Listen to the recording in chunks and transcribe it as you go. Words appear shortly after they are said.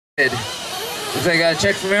Looks like I got a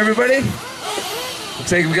check from everybody.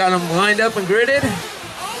 Looks like we got them lined up and gridded.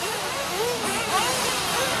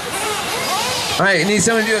 All right, need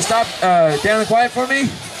someone to do a stop down and quiet for me?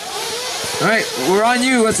 All right, we're on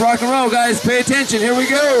you. Let's rock and roll, guys. Pay attention. Here we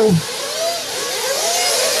go.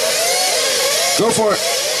 Go for it.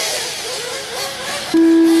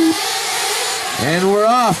 And we're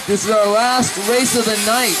off. This is our last race of the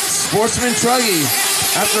night. Sportsman Truggy.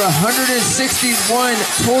 After 161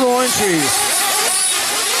 total entries.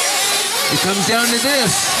 It comes down to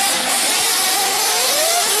this.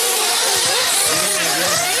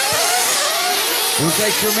 Looks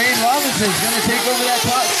like Jermaine Robinson's going to take over that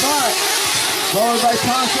top spot. Followed by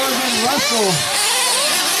Tom Sullivan and Russell.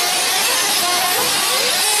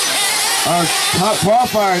 Our top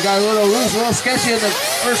qualifier got a little loose, a little sketchy in the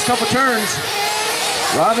first couple turns.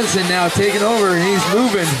 Robinson now taking over and he's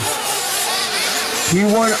moving. He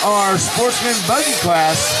won our Sportsman buggy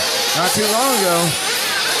class not too long ago.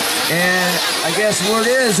 And I guess word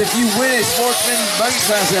is, if you win a Sportsman buggy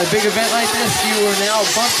class at a big event like this, you are now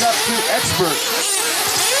bumped up to expert.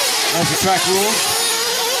 That's the track rules.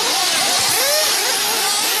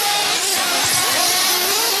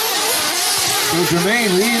 So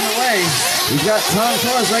Jermaine leading the way. We've got Tom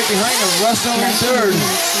Torres right behind him, Russell in third.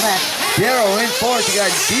 Darryl in fourth, you got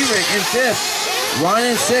D-Rick in fifth. Ron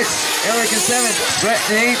in sixth, Eric in seventh, Brett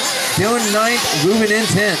in eighth, Dylan in ninth, Ruben in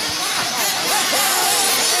 10th.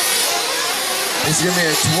 This is going to be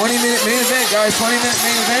a 20-minute main event, guys. 20-minute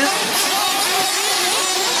main event.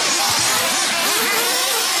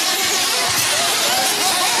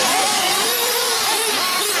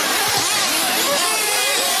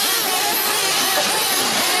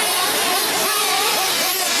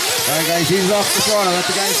 All right, guys, ease off the throttle. Let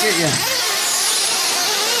the guys get you.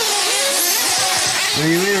 So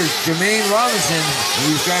your leader is Jermaine Robinson.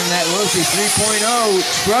 He's driving that Losi 3.0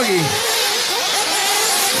 Truggy.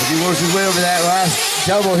 As he works his way over that last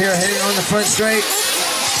double here, heading on the front straight.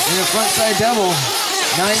 In the front side double.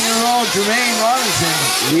 9-year-old Jermaine Robinson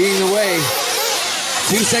leading the way.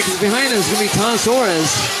 2 seconds behind him is going to be Tom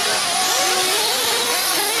Torres.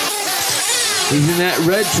 He's in that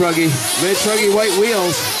red Truggy, white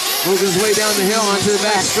wheels. Working his way down the hill onto the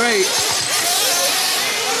back straight.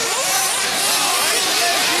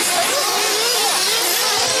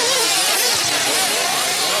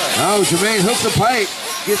 Oh, Jermaine hooks the pipe,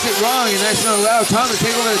 gets it wrong, and that's going to allow Tom to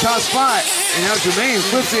take over the top spot. And now Jermaine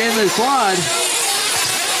flips it into the quad.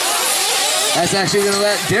 That's actually going to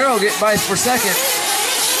let Darryl get by for second.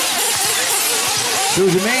 So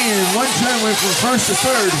Jermaine in one turn went from first to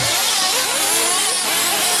third.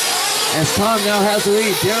 As Tom now has the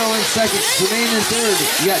lead, Darryl in second, Jermaine in third.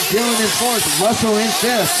 You got Dylan in fourth, Russell in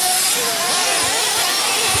fifth.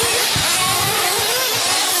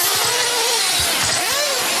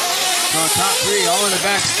 So top three all in the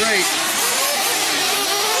back straight.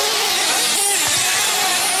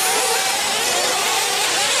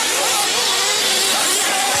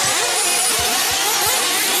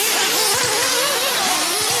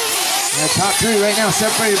 The top three right now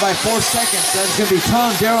separated by 4 seconds. That's going to be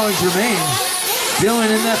Tom, Darryl, and Jermaine.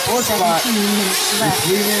 Dylan in that fourth spot. 3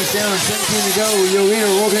 minutes down, 17 to go. Your leader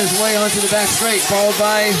working his way onto the back straight, followed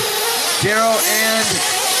by Darryl and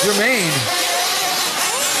Jermaine.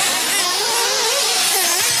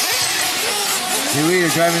 Your leader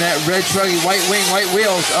driving that red Truggy, white wing, white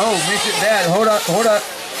wheels. Oh, missed it bad. Hold up, hold up.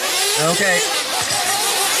 Okay.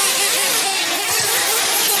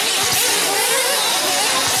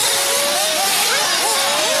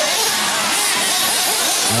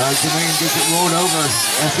 Jermaine gets it rolled over.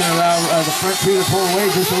 That's going to allow the front two to pull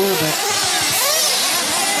away just a little bit.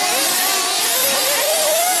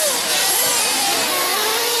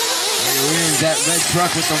 Here's that red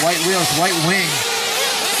truck with the white wheels, white wing.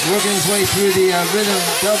 Working his way through the rhythm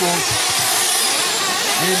doubles.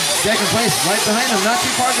 In second place, right behind him, not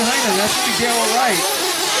too far behind him. That's going to be Darryl Wright.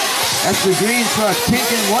 That's the green truck, pink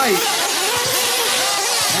and white.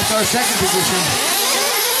 That's our second position.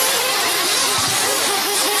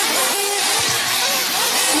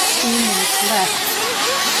 Left.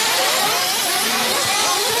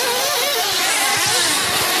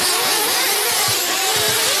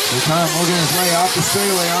 So Tom working his way off the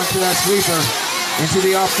straightaway onto that sweeper, into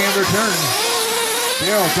the off-camber turn.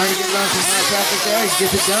 Darryl trying to get around some that traffic there. He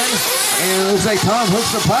gets it done, and it looks like Tom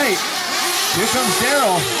hooks the pipe. Here comes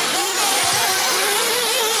Darryl.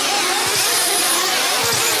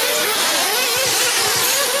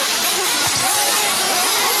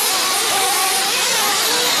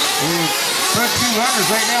 Front two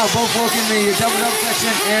runners right now, both working the double-up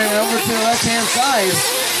section and over to the left-hand side.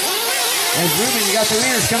 As Ruben, you got the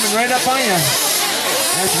leaders coming right up on you.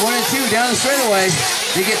 That's 1 and 2 down the straightaway.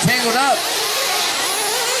 They get tangled up.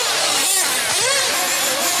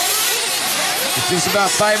 It's just about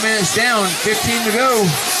 5 minutes down, 15 to go.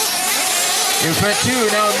 In front two,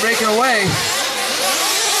 now breaking away.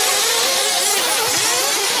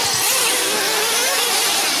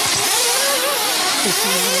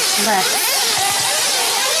 Left.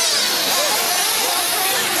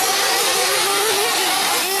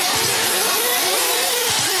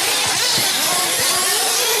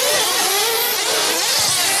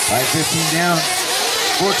 By 15 down,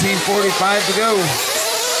 14:45 to go.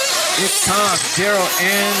 It's Tom, Daryl,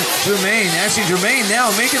 and Jermaine. Actually, Jermaine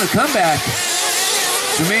now making a comeback.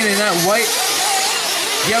 Jermaine in that white,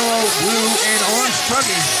 yellow, blue, and orange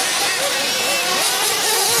Truggy.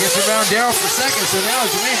 Gets around Daryl for second, so now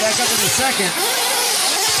Jermaine back up in the second.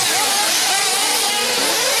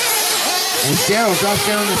 And Daryl drops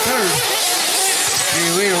down to third.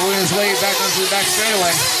 Here later, we're going to lay it back onto the back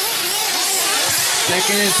straightaway.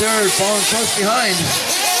 Second and third, falling close behind.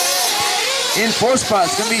 In fourth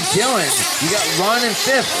spot, it's going to be Dylan. You got Ron in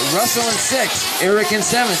fifth, Russell in sixth, Eric in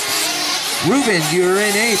seventh. Ruben, you're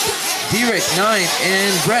in eighth, Derek 9th,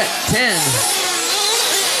 and Brett 10.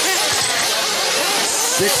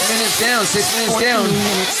 6 minutes down, 6 minutes 14 down.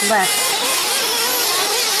 minutes left.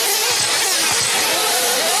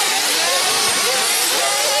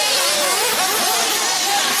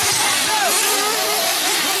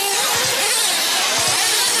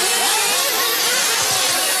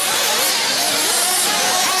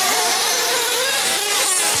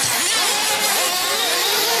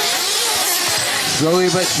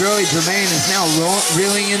 Slowly but surely, Jermaine is now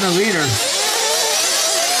reeling in the leader.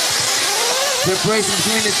 Separation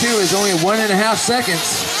between the two is only 1.5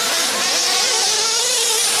 seconds.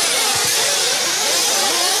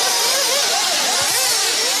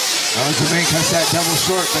 Oh, Jermaine cuts that double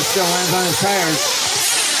short, but still lands on his tires.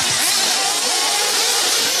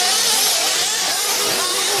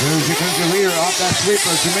 Here comes the leader off that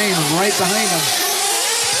sweeper. Jermaine right behind him.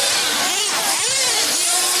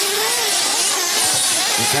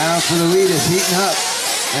 The battle for the lead is heating up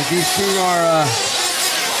as these two are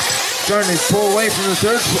starting to pull away from the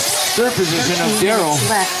third position of Daryl.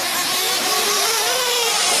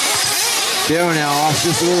 Daryl now off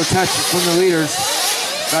just a little touch from the leaders.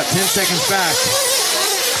 About 10 seconds back.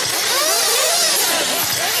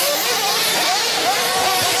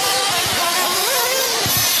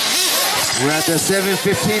 We're at the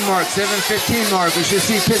 7:15 mark. 7:15 mark. We should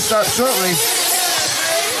see pit stop shortly.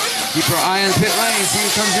 Keep our eye on the pit lane, see who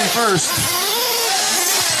comes in first.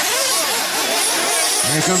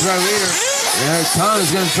 And here comes our leader. Yeah, Tom is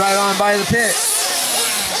going to drive on by the pit.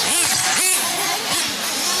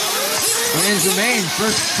 And Jermaine,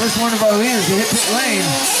 first one of our leaders to hit pit lane.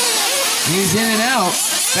 He's in and out.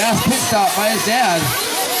 Fast pit stop by his dad.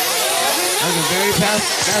 That was a very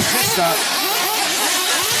fast pit stop.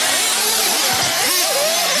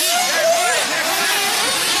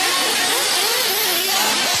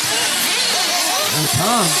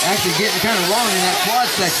 Tom actually getting kind of long in that quad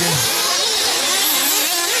section.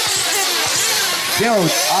 Still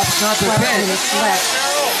opts not to pit.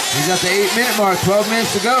 He's at the 8-minute mark, 12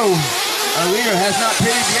 minutes to go. Our leader has not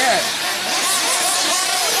pitted yet.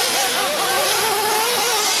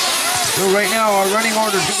 So right now our running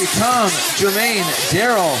order is going to be Tom, Jermaine,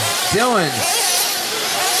 Daryl, Dylan,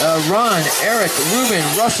 Ron, Eric, Ruben,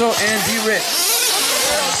 Russell, and D-Rick.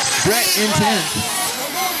 Brett in 10th.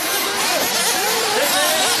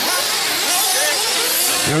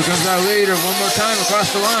 Here comes our leader one more time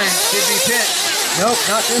across the line. Should be pit. Nope,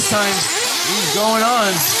 not this time. He's going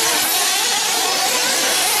on.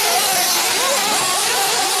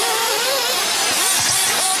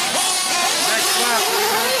 Next lap.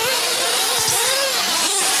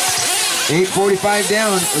 8:45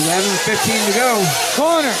 down, 11:15 to go.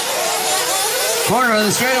 Corner. Corner on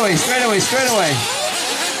the straightaway, straightaway.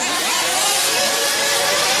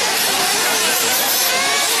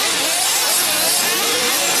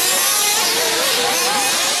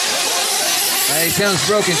 He sounds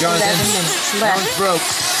broken, Jonathan. 11 minutes left. Sounds broke.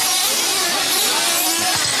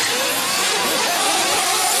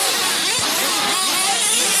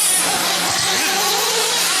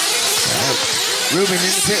 Ruben in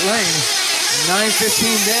the pit lane.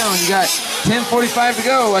 9:15 down. You got 10:45 to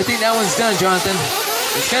go. I think that one's done, Jonathan.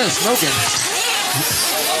 It's kind of smoking.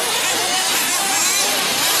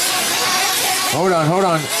 Hold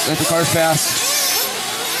on. Let the cars pass.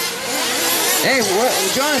 Hey,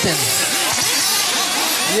 Jonathan.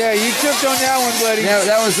 Yeah, you tripped on that one, buddy.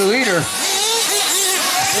 That was the leader. Yeah,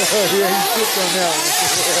 you tripped on that one.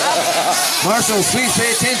 Marshall, please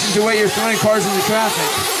pay attention to where you're throwing cars into traffic.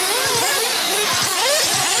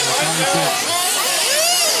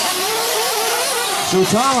 So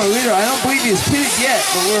Tom, our leader, I don't believe he's pitted yet,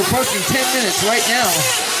 but we're approaching 10 minutes right now.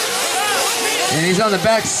 And he's on the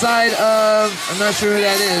back side of, I'm not sure who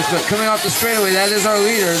that is, but coming off the straightaway, that is our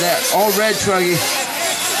leader, that all red Truggy.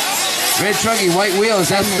 Red Truggy, white wheels,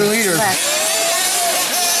 that's the leader.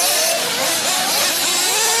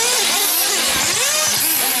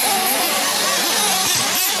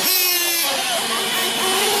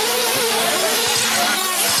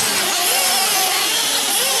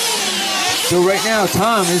 So right now,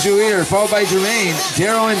 Tom is your leader, followed by Jermaine.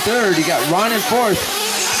 Darrow in third. You got Ron in fourth.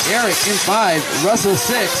 Eric in 5. Russell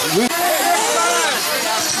 6. Luke.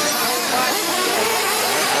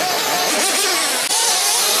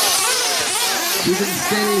 Keeping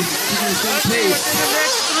steady, keeping the same pace. The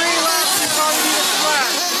next 3 laps is probably the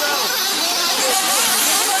flat.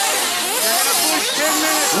 You're going to push 10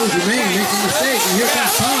 minutes. Oh, Jermaine makes a mistake, and here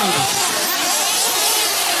comes Tom.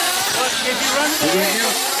 If you run So right now,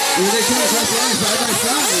 they're coming across the line side by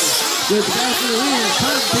side. So it's back for the lead, and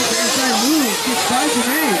Tom takes the inside move, gets by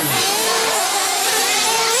Jermaine.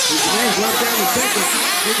 So Jermaine's locked down the second.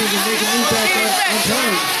 Maybe he can make a move back on Tom.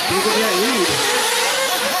 Take over that lead.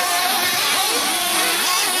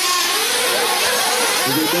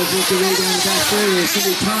 As they both work their way down the back straightaway, it's going to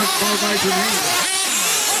be Tom followed by Jermaine.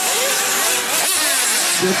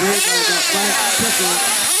 Separated by about 5 seconds.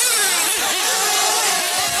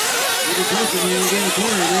 Little closer when you get in the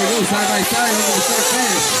corner. There you go, side by side over the start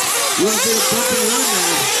finish. You want to do a bump in the run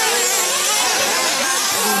now.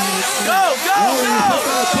 Go, go, oh, go! He took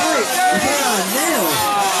out a pipe. He took out a nail.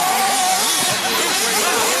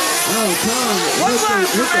 Oh, Tom,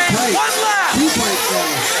 with the pipe. 1 lap! 2 pipes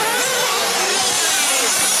now.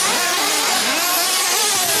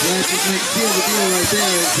 That just makes seal the deal right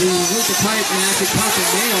there. He with the pipe and actually caught the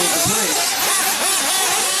nail in the pipe.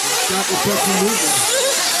 Stop the truck from moving.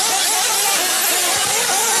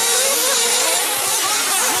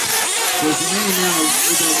 So Jermaine now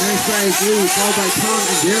with a nice size lead, followed by Tom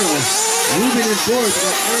and Darrow. Moving in fourth,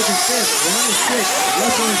 got Eric in 5th, Ron in 6th,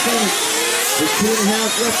 Russell in 7th. There's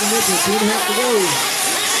 2.5 left in this one, 2.5 to go.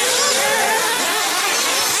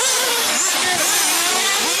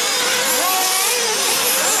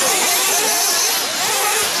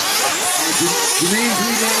 Jermaine's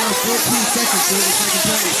lead right now 14 seconds for the second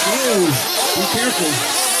place. Whoa, be careful.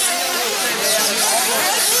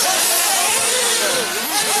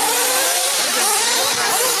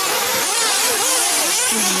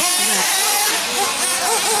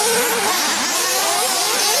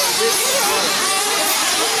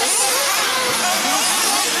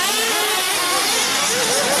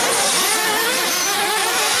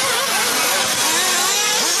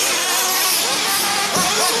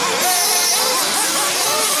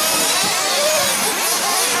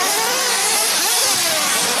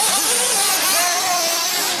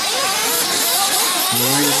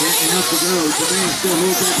 Enough to go. Jermaine still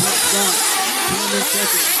holds that top spot. Tom in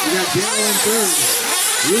 2nd. We got Darrow in 3rd.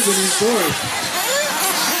 Ruben in 4th.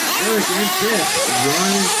 Eric in 5th. Ron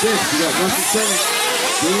in 6th. We got Russell 7th.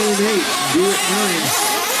 Darrow in 8th. Drew at 9.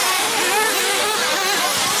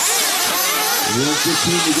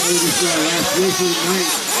 1:15 to go this last race of the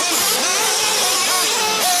night.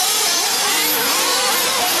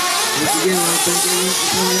 Once again, I don't think anyone can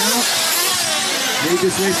point out. Make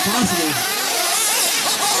this race possible.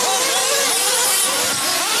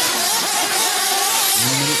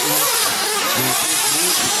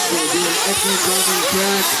 Excellent job on the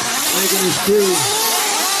track, making his crew.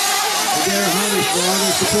 And Garrett Harney for all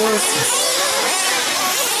their support.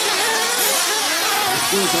 Of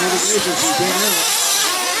course, all the racers from came out.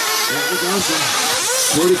 That was awesome.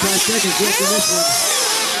 45 seconds left in this one.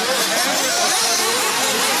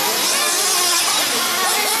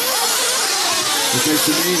 Looks like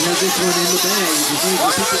Jermaine has this one in the bag. He just needs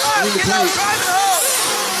to keep it in the place.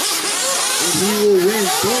 And he will win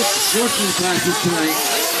both Sportsman classes tonight.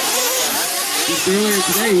 Just earlier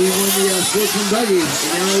today, he won the Sportsman buggy, and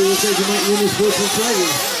now it looks like he might win the Sportsman Truggy.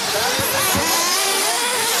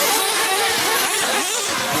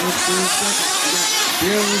 Tom's still in 2nd. We got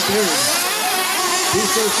Darrow in 3rd. He's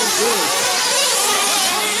still in 4th.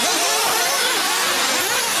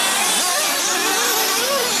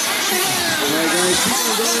 Alright guys, keep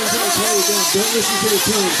on going until I tell you go. Don't listen to the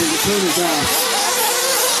tone, because the tone is off.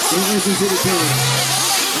 Don't listen to the tone.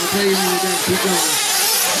 I'll tell you when you're done. Keep going.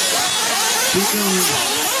 Keep going.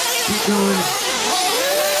 Keep going.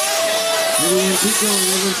 Everyone keep going.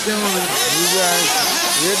 Everyone's still on. You guys,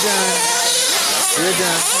 you're done. You're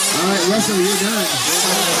done. Alright, Russell, you're done.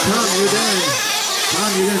 Tom, you're done.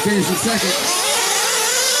 Tom, you're going to finish in 2nd.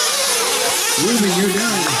 Ruben, you're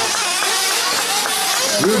done.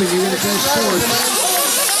 Ruben, you're going to finish fourth.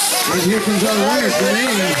 And here comes our winner,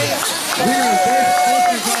 Jermaine. Winner of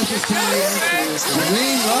Sportsman Classes tonight,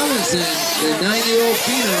 Jermaine Robinson, the 9-year-old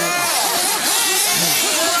phenom.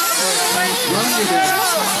 Run you guys.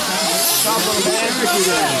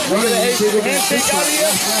 Handshake out of you.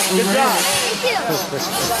 Good job.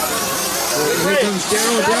 Here comes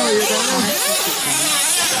Daryl Dahlia down.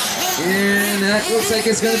 And that looks like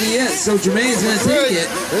it's going to be it. So Jermaine's going to take it.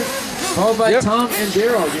 Followed by Tom and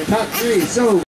Daryl, your top three. So